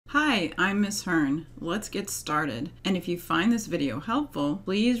Hi, I'm Miss Hearn. Let's get started. And if you find this video helpful,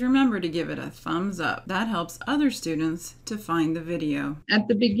 please remember to give it a thumbs up. That helps other students to find the video. At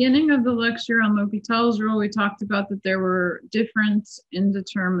the beginning of the lecture on Lhopitals rule, we talked about that there were different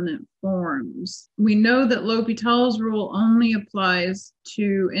indeterminate forms. We know that Lhopitals rule only applies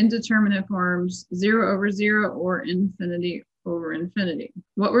to indeterminate forms 0 over 0 or infinity over infinity.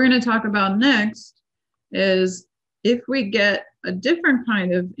 What we're going to talk about next is if we get a different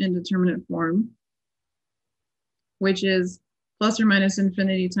kind of indeterminate form, which is plus or minus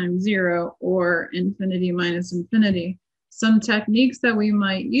infinity times 0 or infinity minus infinity, some techniques that we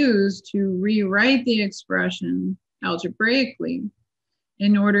might use to rewrite the expression algebraically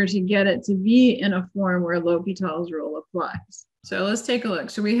in order to get it to be in a form where Lhopitals rule applies. So let's take a look.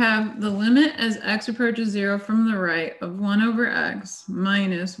 So we have the limit as x approaches 0 from the right of 1 over x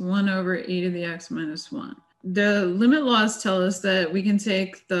minus 1 over e to the x minus 1. The limit laws tell us that we can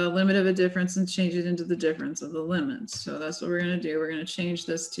take the limit of a difference and change it into the difference of the limits. So that's what we're going to do. We're going to change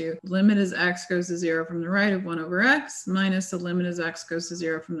this to limit as x goes to 0 from the right of 1 over x minus the limit as x goes to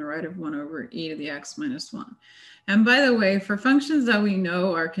 0 from the right of 1 over e to the x minus 1. And by the way, for functions that we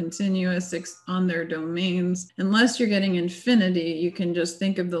know are continuous on their domains, unless you're getting infinity, you can just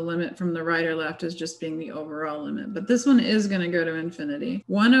think of the limit from the right or left as just being the overall limit. But this one is going to go to infinity.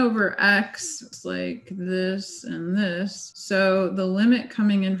 1 over x is like this and this. So the limit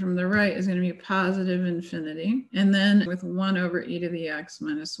coming in from the right is going to be positive infinity. And then with 1 over e to the x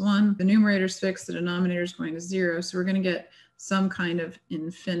minus 1, the numerator is fixed, the denominator is going to 0. So we're going to get some kind of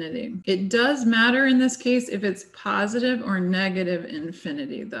infinity. It does matter in this case if it's positive or negative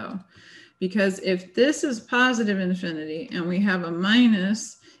infinity though, because if this is positive infinity and we have a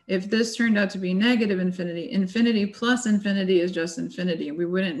minus, if this turned out to be negative infinity, infinity plus infinity is just infinity. We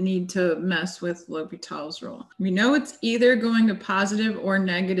wouldn't need to mess with Lhopitals rule. We know it's either going to positive or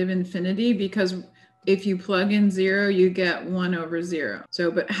negative infinity because if you plug in 0, you get 1 over 0. So,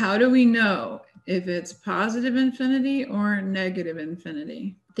 but how do we know if it's positive infinity or negative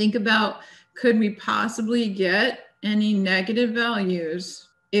infinity? Think about, could we possibly get any negative values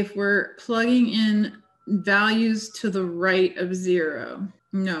if we're plugging in values to the right of 0?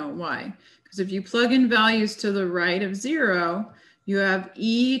 No, why? Because if you plug in values to the right of 0, you have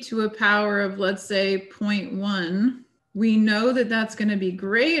e to a power of, let's say, 0.1. We know that that's going to be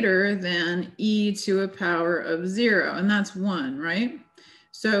greater than e to a power of 0, and that's 1, right?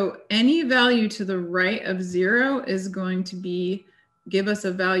 So any value to the right of 0 is going to give us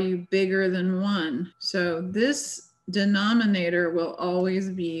a value bigger than 1. So this denominator will always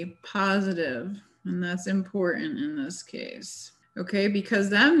be positive, and that's important in this case. Okay, because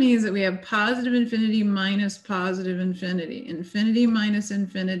that means that we have positive infinity minus positive infinity. Infinity minus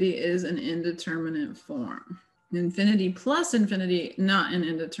infinity is an indeterminate form. Infinity plus infinity, not an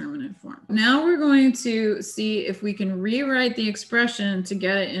indeterminate form. Now we're going to see if we can rewrite the expression to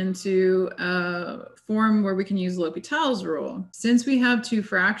get it into a form where we can use Lhopitals rule. Since we have two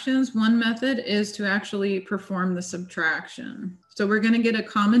fractions, one method is to actually perform the subtraction. So we're going to get a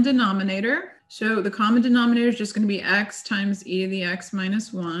common denominator. So the common denominator is just going to be x times e to the x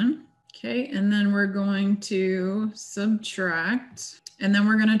minus 1. Okay, and then we're going to subtract. And then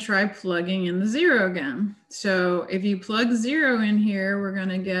we're going to try plugging in the 0 again. So if you plug 0 in here, we're going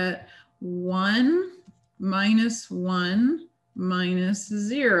to get 1 minus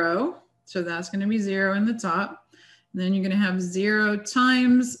 0. So that's going to be 0 in the top. And then you're going to have 0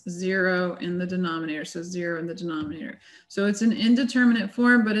 times 0 in the denominator. So 0 in the denominator. So it's an indeterminate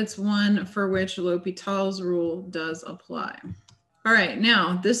form, but it's one for which Lhopitals rule does apply. All right,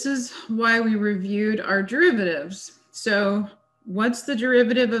 now this is why we reviewed our derivatives. So what's the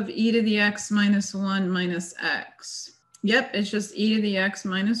derivative of e to the x minus 1 minus x? Yep, it's just e to the x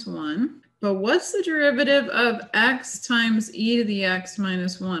minus 1. But what's the derivative of x times e to the x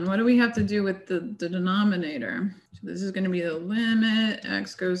minus 1? What do we have to do with the denominator? So this is going to be the limit.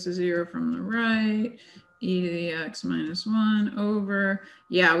 X goes to 0 from the right. E to the x minus 1 over.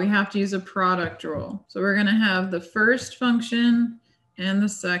 Yeah, we have to use a product rule. So we're going to have the first function and the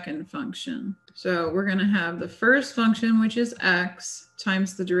second function. So we're going to have the first function, which is x,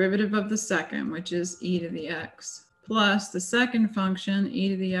 times the derivative of the second, which is e to the x, plus the second function, e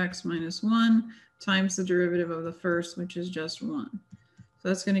to the x minus 1, times the derivative of the first, which is just 1. So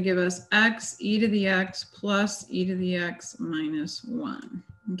that's going to give us x e to the x plus e to the x minus 1.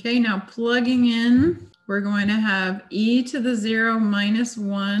 Okay, now plugging in, we're going to have e to the 0 minus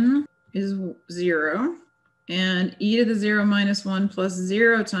 1 is 0. And e to the 0 minus 1 plus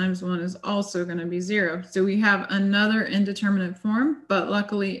 0 times 1 is also going to be 0. So we have another indeterminate form, but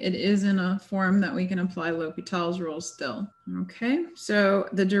luckily it is in a form that we can apply Lhopitals rule still. Okay, so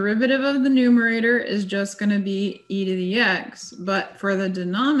the derivative of the numerator is just going to be e to the x, but for the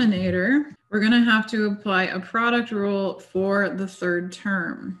denominator, we're going to have to apply a product rule for the third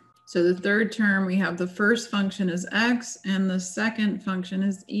term. So the third term, we have the first function is x and the second function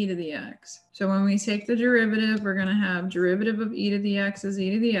is e to the x. So when we take the derivative, we're going to have derivative of e to the x is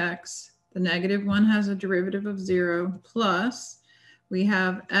e to the x. The negative one has a derivative of 0 plus we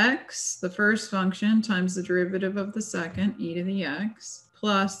have x, the first function, times the derivative of the second, e to the x,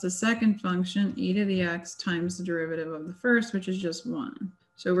 plus the second function, e to the x, times the derivative of the first, which is just 1.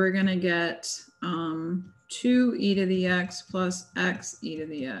 So we're going to get 2 e to the x plus x e to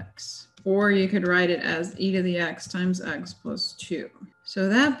the x. Or you could write it as e to the x times x plus 2. So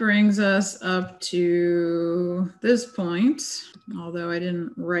that brings us up to this point, although I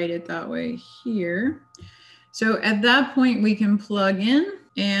didn't write it that way here. So at that point, we can plug in,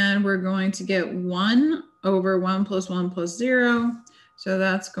 and we're going to get 1 over 1 plus 1 plus 0. So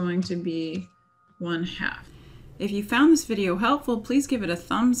that's going to be 1/2. If you found this video helpful, please give it a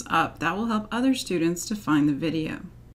thumbs up. That will help other students to find the video.